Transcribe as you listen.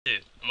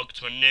welcome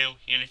to a new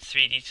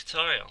Unity 3D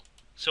tutorial.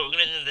 So what we're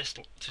going to do in this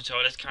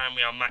tutorial is carry on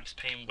our Max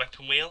Payne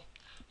weapon wheel.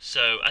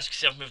 So as you can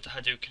see, I've moved the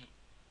Hadouken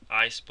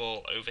ice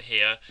ball over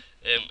here.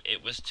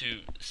 It was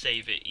to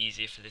save it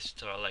easier for this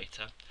tutorial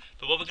later.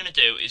 But what we're going to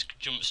do is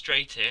jump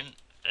straight in.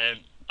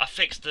 I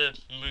fixed the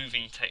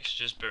moving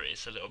textures, but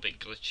it's a little bit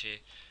glitchy.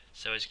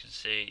 So as you can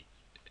see,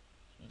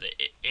 the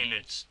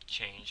innards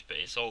change, but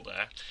it's all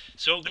there.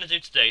 So what we're going to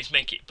do today is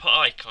make it put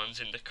icons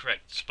in the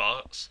correct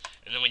spots,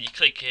 and then when you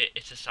click it,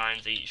 it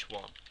assigns each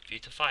one for you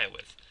to fire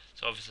with.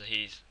 So obviously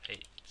he's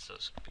 8, so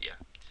yeah.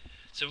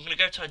 So we're going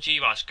to go to our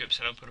GUI scripts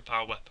and open up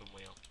our weapon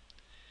wheel.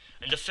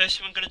 And the first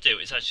thing we're going to do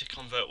is actually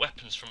convert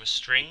weapons from a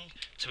string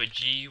to a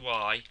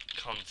GUI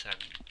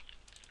content.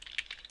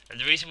 And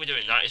the reason we're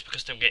doing that is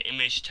because then we get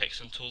image,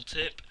 text and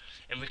tooltip,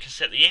 and we can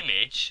set the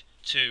image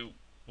to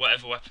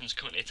whatever weapons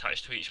currently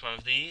attached to each one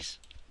of these.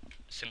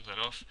 Simple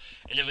enough.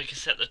 And then we can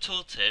set the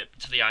tooltip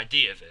to the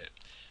ID of it.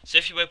 So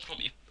if you open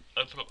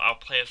up our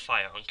player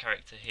fire on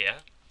character here,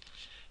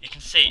 you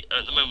can see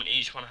at the moment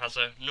each one has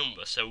a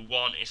number. So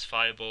 1 is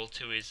fireball,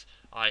 2 is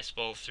ice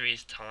ball, 3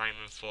 is time,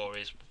 and 4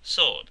 is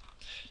sword.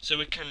 So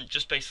we can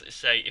just basically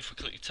say, if we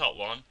click the top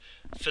one,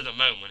 for the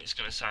moment it's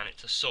going to assign it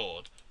to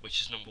sword,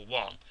 which is number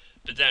 1.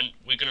 But then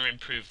we're going to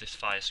improve this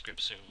fire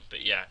script soon.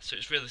 But yeah, so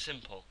it's really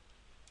simple.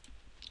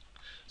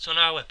 So on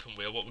our weapon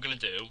wheel, what we're going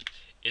to do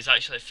is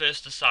actually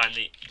first assign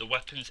the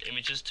weapons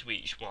images to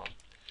each one.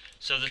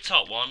 So the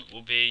top one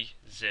will be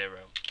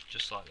 0,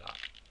 just like that.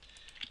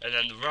 And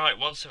then the right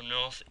one, so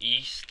north,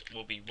 east,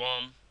 will be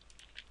 1.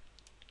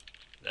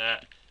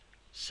 There.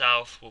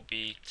 South will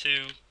be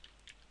 2.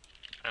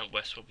 And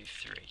west will be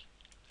 3.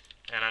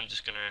 And I'm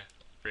just going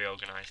to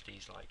reorganise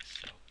these like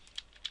so.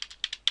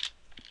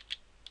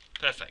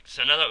 Perfect.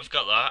 So now that we've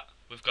got that,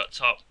 we've got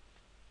top.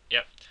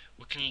 Yep.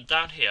 We can,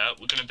 down here,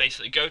 we're going to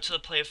basically go to the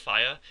player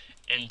fire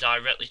and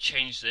directly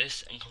change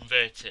this and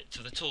convert it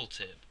to the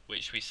tooltip,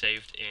 which we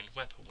saved in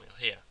weapon wheel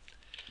here.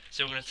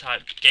 So we're going to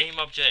type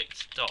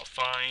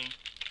GameObject.find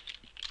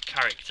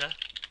character.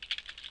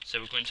 So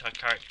we're going to our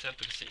character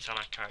because it's on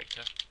our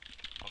character,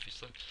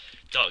 obviously.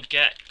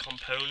 .get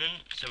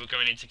component. So we're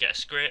going in to get a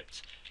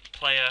script.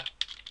 Player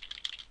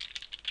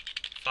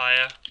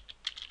fire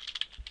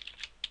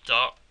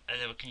dot,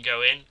 and then we can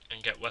go in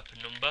and get weapon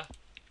number.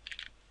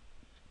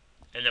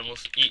 And then we'll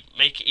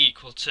make it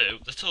equal to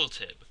the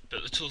tooltip,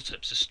 but the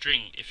tooltip's a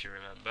string if you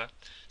remember.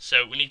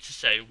 So we need to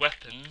say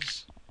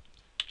weapons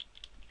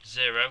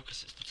 0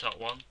 because it's the top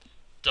one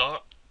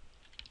dot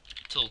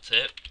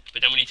tooltip,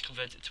 but then we need to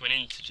convert it to an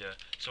integer.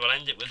 So we'll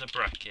end it with a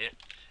bracket,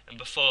 and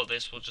before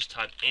this we'll just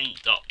type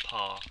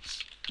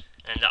int.parse,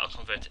 and that'll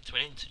convert it to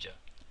an integer.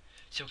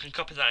 So we can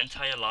copy that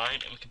entire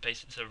line and we can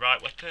paste it to the right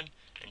weapon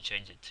and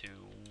change it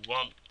to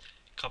 1.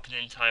 Copy the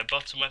entire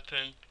bottom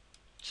weapon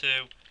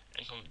 2,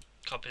 and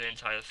copy the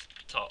entire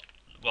top,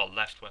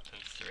 left weapon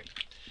 3.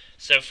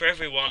 So for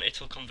every one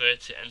it'll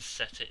convert it and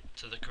set it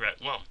to the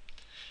correct one.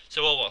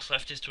 So all what's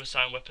left is to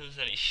assign weapons,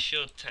 and it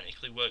should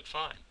technically work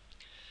fine.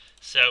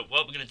 So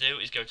what we're going to do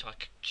is go to our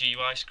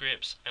GUI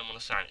scripts and we'll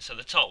assign it. So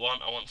the top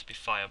one I want to be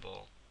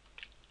fireball,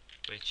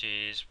 which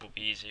will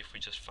be easy if we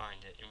just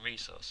find it in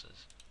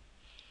resources.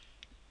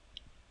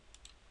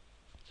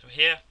 So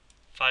here,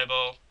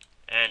 fireball,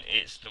 and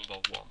it's number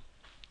 1.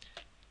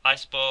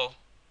 Ice ball,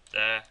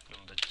 there,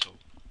 number 2.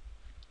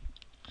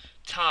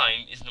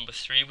 Time is number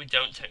 3. We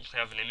don't technically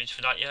have an image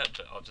for that yet,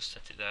 but I'll just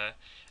set it there.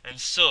 And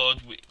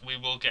sword, we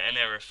will get an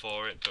error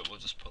for it, but we'll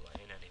just put that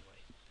in anyway.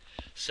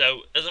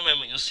 So at the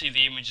moment you'll see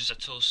the images are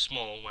too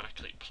small when I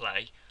click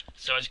play.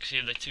 So as you can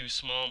see they're too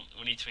small.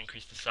 We need to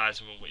increase the size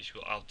of them, which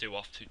I'll do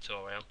off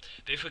tutorial.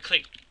 But if we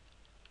click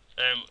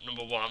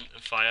number 1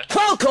 and fire, we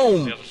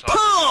have a fire.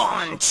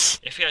 Punch!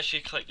 If you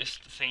actually click this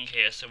thing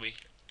here, so we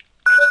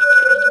actually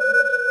can,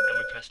 and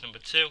we press number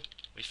 2,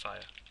 we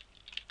fire.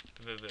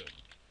 Boom, boom, boom.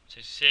 So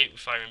you see, we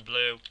fire in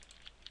blue.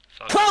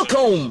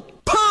 Falcon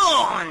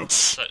punch!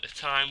 Select the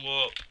time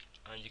warp,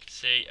 and you can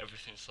see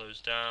everything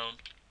slows down.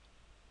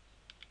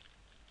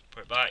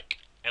 Put it back,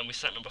 and we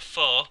set number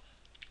 4.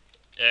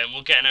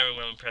 We'll get an error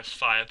when we press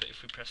fire, but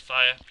if we press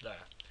fire,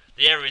 there.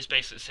 The error is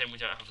basically the same. We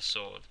don't have a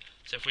sword.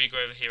 So if we go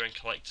over here and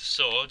collect a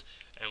sword,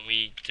 and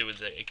we do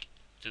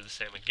the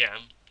same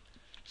again.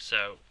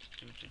 So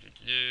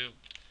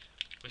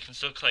we can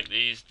still collect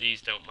these.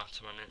 These don't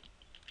matter on it.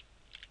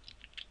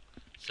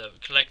 So we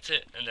collect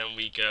it, and then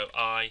we go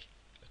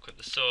equip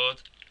the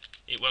sword.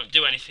 It won't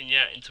do anything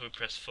yet until we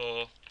press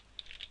 4.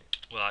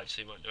 Well,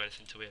 actually it won't do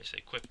anything until we actually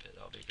equip it.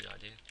 That'll be a good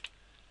idea.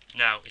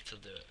 Now it'll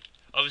do it.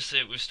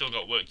 Obviously we've still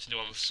got work to do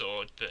on the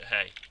sword, but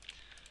hey.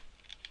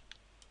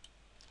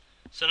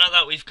 So now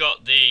that we've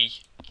got the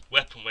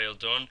weapon wheel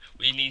done,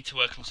 we need to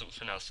work on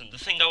something else. And the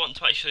thing I want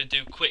to actually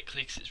do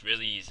quickly, because it's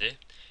really easy,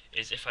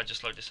 is if I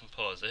just load this and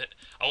pause it,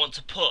 I want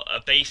to put a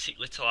basic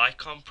little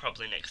icon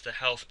probably next to the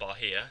health bar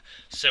here,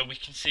 so we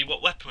can see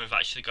what weapon we've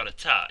actually got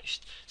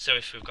attached. So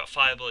if we've got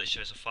fireball, it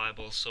shows a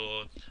fireball,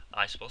 sword,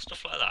 ice ball,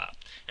 stuff like that.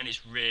 And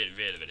it's really,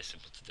 really, really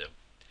simple to do.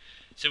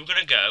 So we're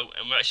going to go,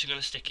 and we're actually going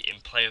to stick it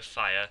in player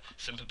fire,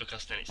 simply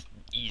because then it's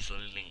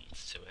easily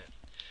linked to it.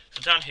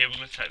 So down here we're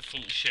going to type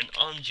function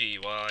on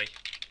GUI,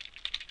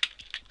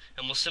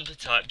 and we'll simply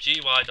type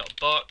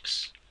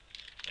GUI.box,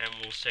 and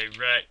we'll say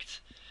rect.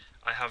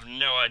 I have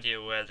no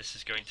idea where this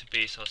is going to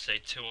be, so I'll say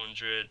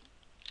 220,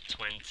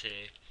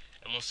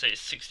 and we'll say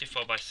it's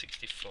 64 by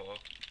 64,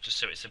 just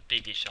so it's a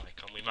biggish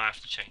icon. We might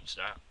have to change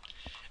that.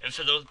 And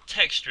for the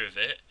texture of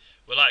it,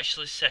 we'll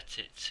actually set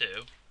it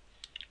to,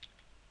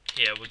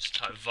 here we'll just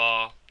type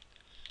var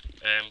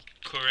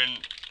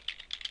current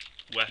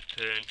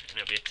weapon, and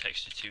it'll be a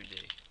texture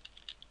 2D.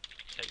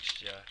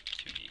 Texture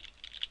 2D.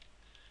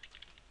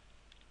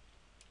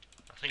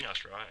 I think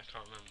that's right, I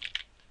can't remember.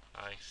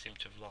 I seem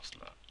to have lost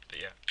that, but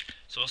yeah.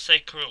 So we'll say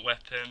current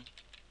weapon,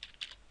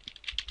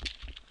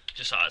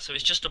 just like that. So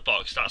it's just a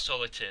box, that's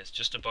all it is,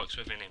 just a box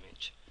with an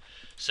image.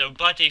 So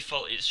by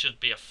default it should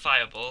be a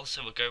fireball,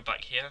 so we'll go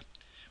back here,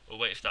 we'll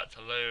wait for that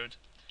to load,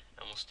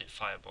 and we'll stick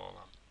fireball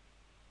on.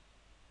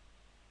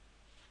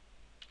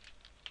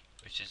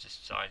 Which is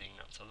deciding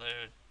not to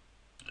load,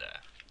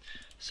 there.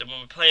 So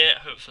when we play it,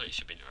 hopefully it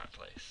should be in the right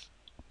place.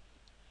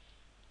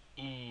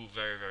 Ooh,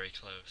 very, very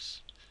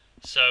close.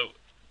 So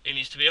it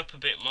needs to be up a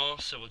bit more,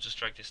 so we'll just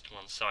drag this to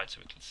one side so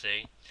we can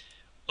see.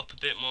 Up a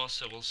bit more,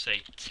 so we'll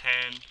say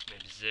 10,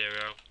 maybe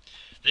 0.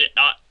 The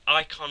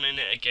icon in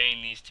it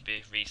again needs to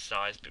be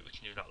resized, but we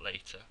can do that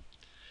later.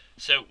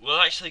 So we'll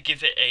actually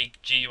give it a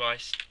GUI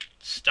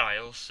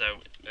style,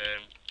 so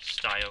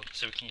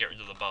so we can get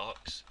rid of the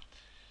box.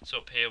 So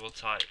up here we'll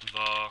type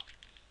var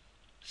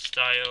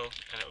style,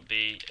 and it'll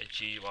be a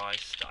GUI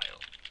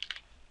style.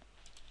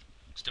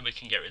 So we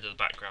can get rid of the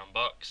background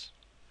box.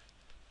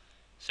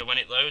 So when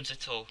it loads,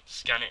 it'll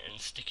scan it and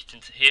stick it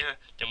into here.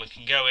 Then we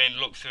can go in,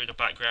 look through the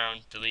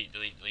background, delete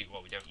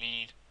what we don't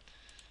need.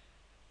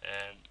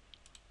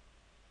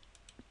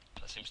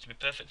 That seems to be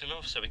perfect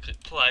enough. So we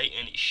click play,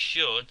 and it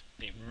should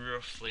be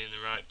roughly in the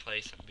right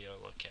place and be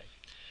all okay.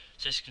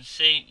 So as you can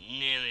see,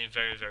 nearly,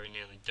 very, very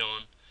nearly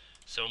done.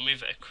 So we'll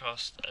move it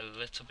across a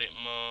little bit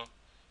more,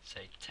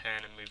 say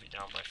 10, and move it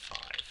down by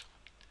 5.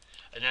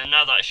 And then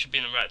now that it should be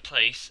in the right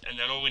place, and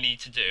then all we need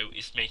to do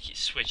is make it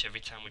switch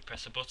every time we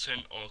press a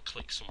button or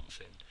click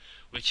something,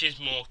 which is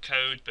more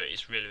code, but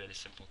it's really, really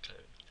simple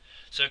code.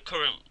 So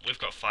current, we've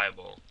got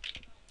fireball.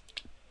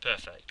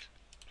 Perfect.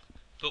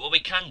 But what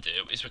we can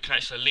do is we can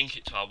actually link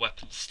it to our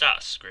weapon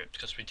stats script,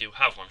 because we do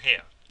have one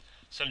here.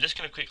 So I'm just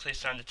going to quickly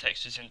assign the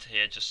textures into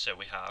here just so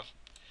we have.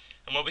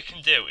 And what we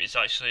can do is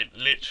actually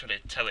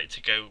literally tell it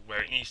to go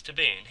where it needs to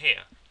be in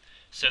here.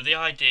 So the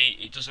ID,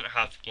 it doesn't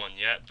have one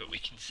yet, but we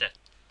can set.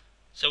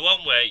 So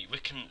one way we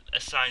can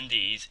assign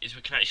these is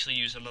we can actually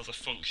use another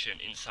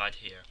function inside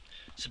here.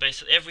 So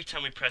basically every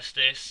time we press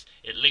this,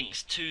 it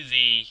links to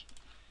the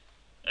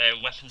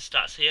weapon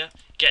stats here,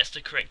 gets the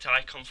correct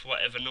icon for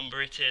whatever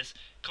number it is,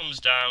 comes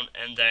down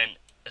and then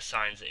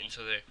assigns it into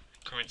the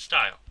current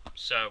style.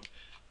 So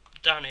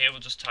down here we'll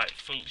just type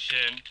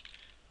function,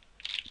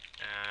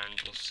 and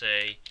we'll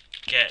say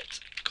get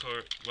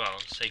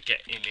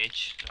get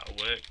image, that'll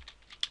work.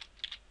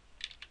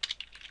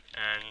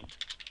 And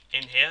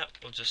in here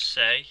we'll just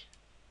say,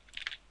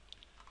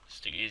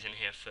 stick these in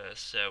here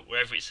first, so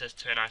wherever it says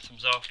turn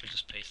items off, we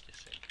just paste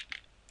this in.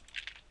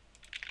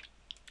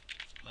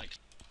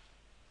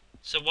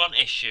 So one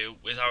issue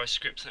with our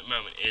scripts at the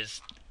moment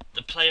is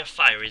the player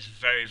fire is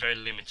very, very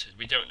limited.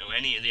 We don't know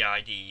any of the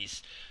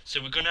IDs, so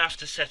we're going to have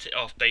to set it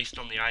off based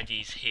on the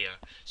IDs here.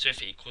 So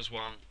if it equals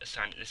 1,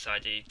 assign it this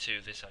ID,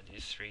 2, this ID,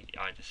 3, the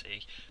ID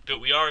C.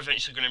 But we are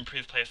eventually going to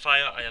improve player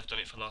fire. I have done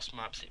it for Lost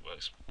Maps, it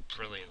works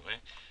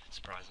brilliantly,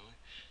 surprisingly.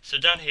 So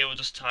down here we'll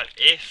just type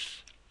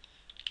if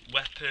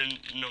weapon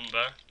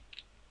number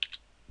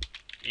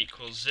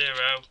equals 0,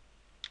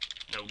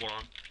 no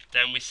 1,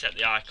 then we set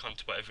the icon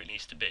to whatever it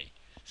needs to be.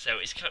 So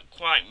it's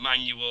quite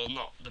manual,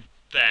 not the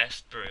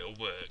best, but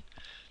it'll work.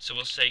 So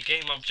we'll say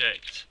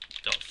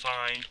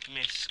GameObject.find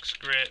misc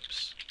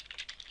scripts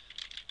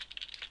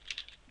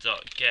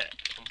 .get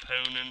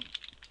component,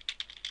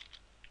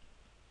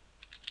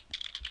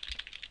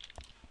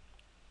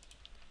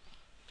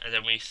 and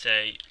then we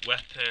say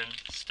weapon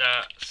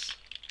stats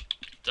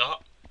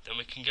dot, then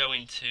we can go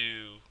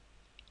into,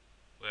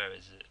 where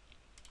is it,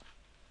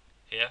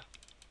 here.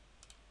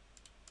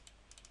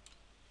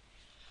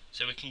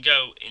 So we can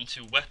go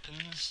into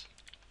weapons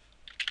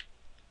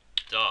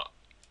dot,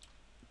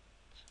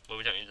 well,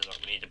 we don't need a dot,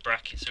 we need a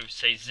bracket, so we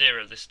say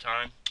 0 this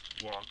time,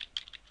 1,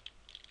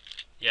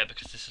 yeah,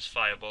 because this is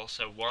fireball,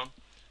 so 1,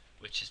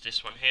 which is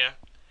this one here.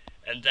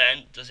 And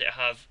then does it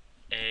have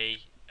a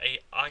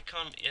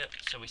icon? Yep,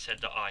 so we said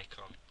dot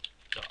icon.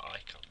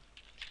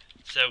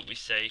 So we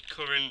say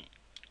current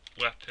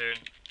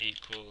weapon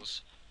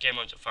equals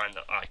GameObject.find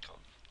dot icon.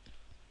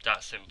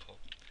 That simple.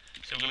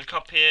 So we're going to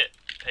copy it,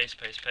 paste,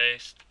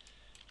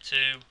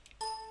 2,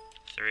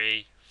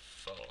 3,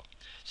 4.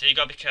 So you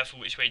got to be careful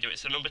which way you do it.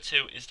 So number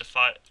 2 is the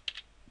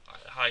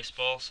highest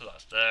ball, so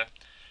that's there.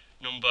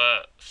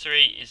 Number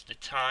 3 is the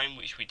time,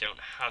 which we don't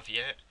have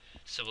yet.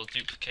 So we'll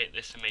duplicate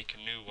this and make a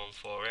new one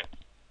for it.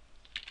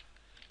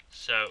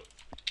 So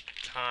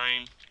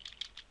time.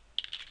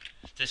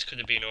 This could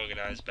have been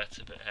organised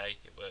better, but hey,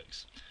 it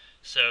works.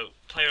 So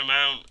player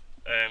amount,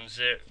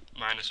 0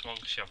 -1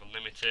 because you have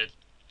unlimited.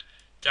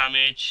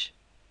 Damage,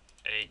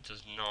 it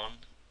does none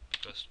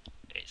because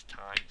it's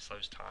time, it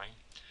slows time.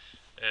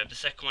 The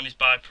second one is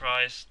buy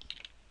price,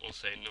 we'll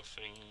say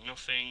nothing,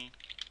 nothing.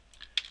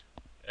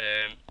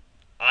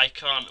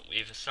 Icon,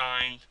 we've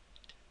assigned.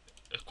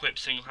 Equip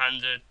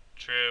single-handed,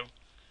 true.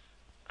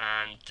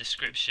 And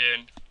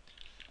description,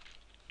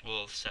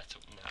 we'll set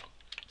up now.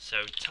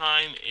 So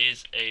time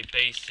is a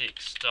basic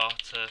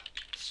starter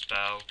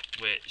spell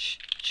which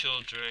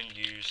children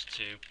use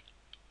to...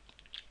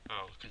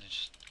 Oh, we could have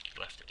just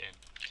left it in.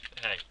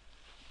 But hey.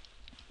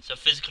 So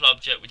physical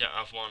object, we don't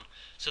have one.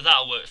 So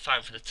that'll work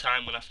fine for the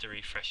time, we'll have to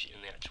refresh it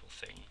in the actual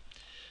thing.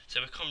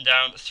 So we come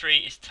down, 3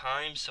 is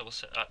time, so we'll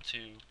set that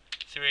to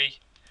 3.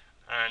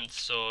 And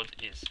sword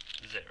is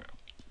 0.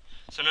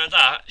 So now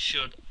that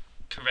should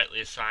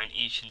correctly assign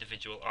each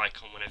individual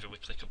icon whenever we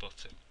click a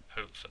button,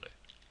 hopefully.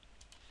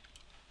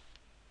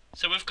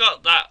 So we've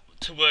got that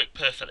to work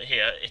perfectly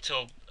here.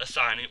 It'll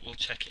assign it, we'll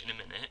check it in a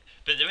minute.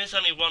 But there is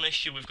only one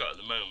issue we've got at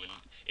the moment.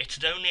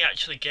 It'll only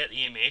actually get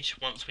the image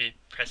once we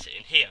press it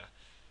in here.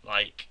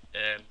 Like,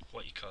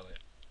 what you call it?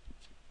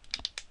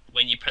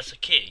 When you press a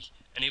key.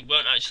 And it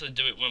won't actually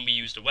do it when we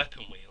use the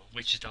weapon wheel,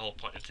 which is the whole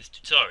point of this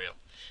tutorial.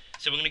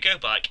 So we're going to go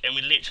back and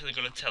we're literally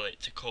going to tell it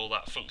to call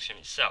that function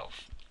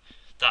itself.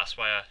 That's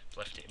why I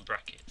left it in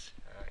brackets.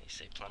 You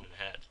see, planning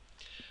ahead.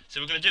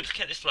 So we're going to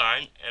duplicate this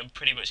line and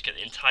pretty much get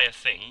the entire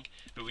thing,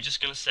 but we're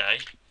just going to say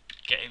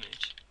get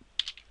image.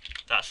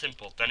 That's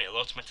simple. Then it'll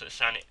automatically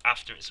assign it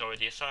after it's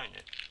already assigned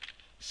it.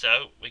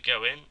 So we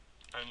go in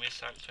and we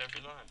assign it to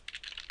every line.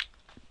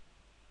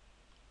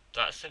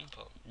 That's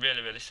simple.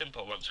 Really, really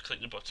simple. Once we click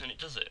the button, it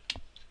does it.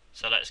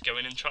 So let's go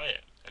in and try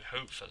it, and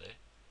hopefully,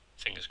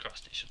 fingers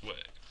crossed, it should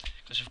work.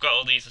 Because we've got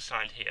all these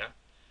assigned here,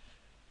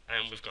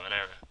 and we've got an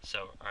error,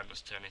 so I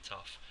must turn it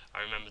off.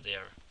 I remember the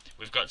error.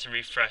 We've got to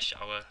refresh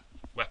our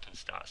weapon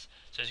stats.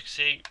 So as you can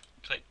see,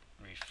 click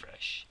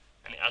refresh,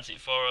 and it adds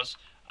it for us.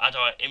 Add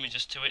our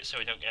images to it so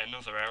we don't get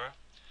another error.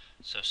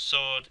 So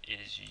sword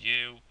is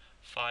you,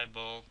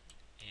 fireball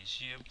is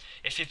you.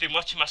 If you've been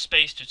watching my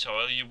space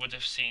tutorial, you would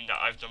have seen that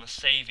I've done a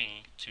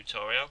saving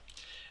tutorial.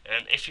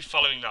 If you're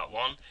following that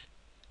one,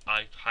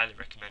 I highly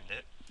recommend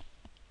it.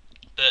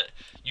 But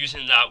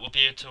using that, we'll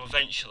be able to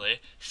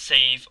eventually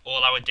save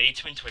all our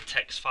data into a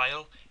text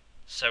file.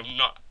 So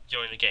not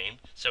during the game.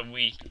 So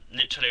we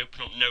literally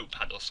open up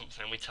Notepad or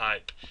something and we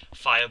type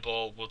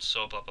fireball, wood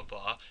saw, blah blah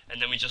blah,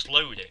 and then we just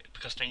load it.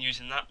 Because then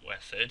using that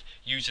method,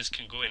 users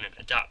can go in and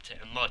adapt it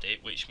and mod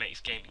it, which makes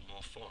gaming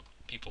more fun.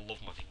 People love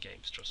modding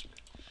games, trust me.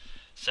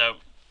 So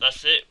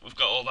that's it. We've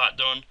got all that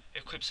done.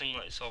 Equip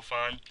singlet, it's all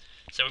fine.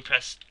 So we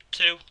press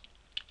 2,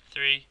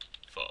 3,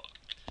 4.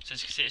 So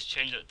as you can see, it's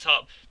changed at the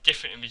top,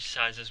 different image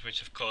sizes,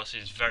 which of course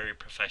is very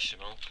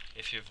professional.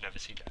 If you've never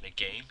seen that in a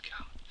game,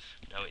 God,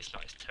 no, it's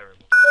not, it's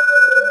terrible.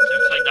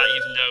 So click that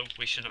even though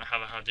we shouldn't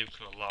have a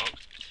Hadouken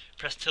unlocked.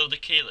 Press tilde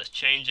key, let's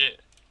change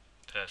it.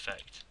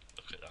 Perfect,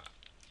 look at that.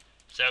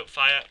 So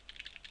fire.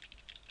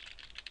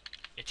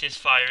 It is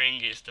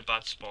firing, it's the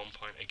bad spawn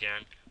point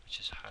again, which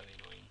is highly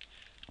annoying.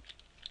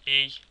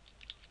 E.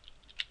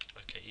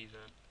 Okay, E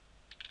then.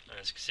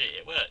 As you can see,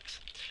 it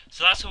works.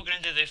 So that's all we're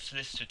going to do for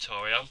this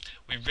tutorial.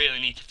 We really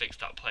need to fix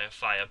that player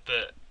fire,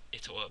 but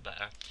it'll work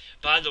better.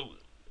 By the way,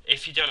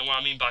 if you don't know what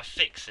I mean by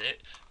fix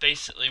it,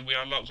 basically we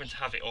are not going to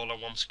have it all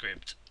on one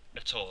script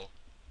at all.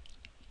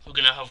 We're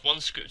going to have one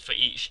script for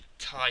each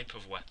type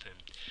of weapon.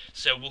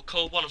 So we'll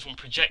call one of them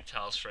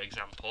projectiles, for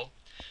example.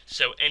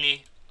 So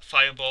any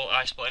fireball,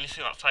 ice ball,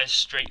 anything that fires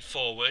straight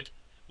forward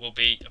will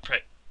be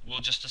we'll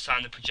just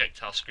assign the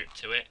projectile script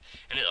to it,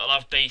 and it'll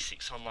have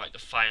basics on like the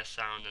fire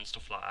sound and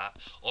stuff like that,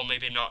 or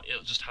maybe not,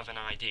 it'll just have an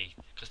ID,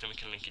 because then we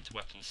can link it to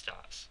weapon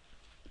stats.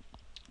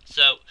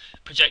 So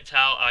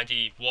projectile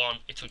ID 1,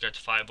 it'll go to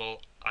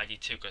fireball, ID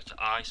 2 goes to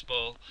ice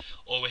ball,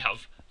 or we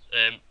have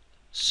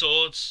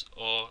swords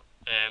or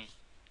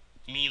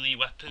melee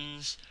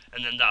weapons,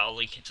 and then that'll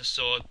link it to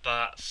sword,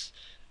 bats,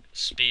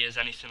 spears,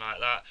 anything like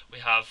that. We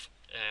have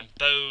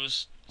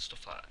bows,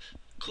 stuff like that.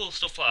 Cool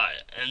stuff like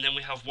that. And then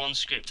we have one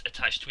script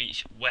attached to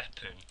each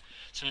weapon.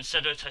 So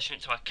instead of attaching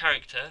it to our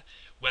character,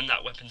 when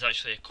that weapon's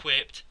actually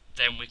equipped,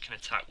 then we can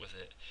attack with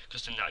it,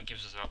 because then that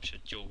gives us an option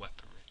of dual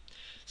weaponry.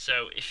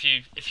 So if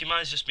your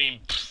mind's just being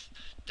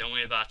don't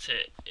worry about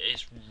it,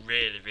 it's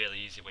really, really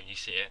easy when you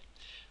see it.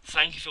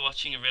 Thank you for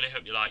watching, I really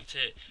hope you liked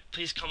it.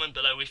 Please comment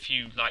below if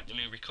you like the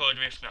new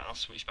recorder, if not I'll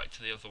switch back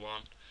to the other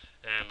one.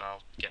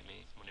 I'll get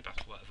me money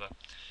back or whatever.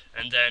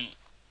 And then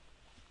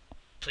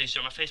please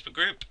join my Facebook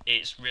group,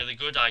 it's really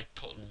good. I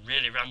put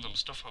really random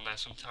stuff on there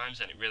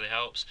sometimes and it really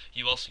helps.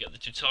 You also get the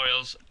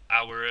tutorials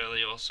hour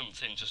early or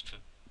something just for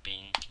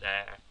being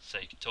there so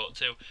you can talk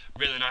to.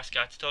 Really nice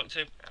guy to talk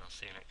to, and I'll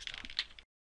see you next time.